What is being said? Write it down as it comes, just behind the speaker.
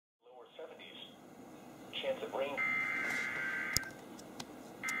chance of rain.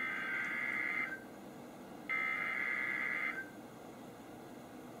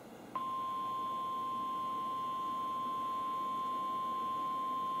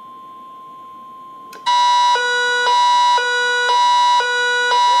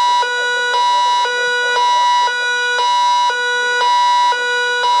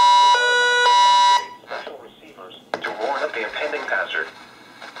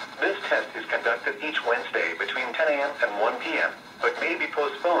 This test is conducted each Wednesday between 10 a.m. and 1 p.m., but may be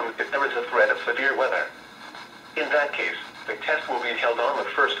postponed if there is a threat of severe weather. In that case, the test will be held on the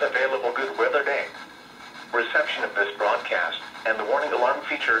first available good weather day. Reception of this broadcast and the warning alarm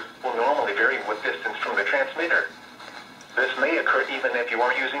feature will normally vary with distance from the transmitter. This may occur even if you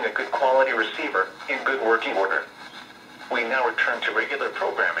are using a good quality receiver in good working order. We now return to regular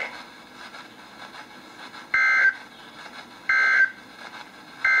programming.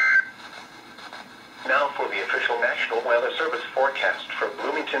 Now for the official National Weather Service forecast for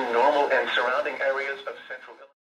Bloomington, normal and surrounding areas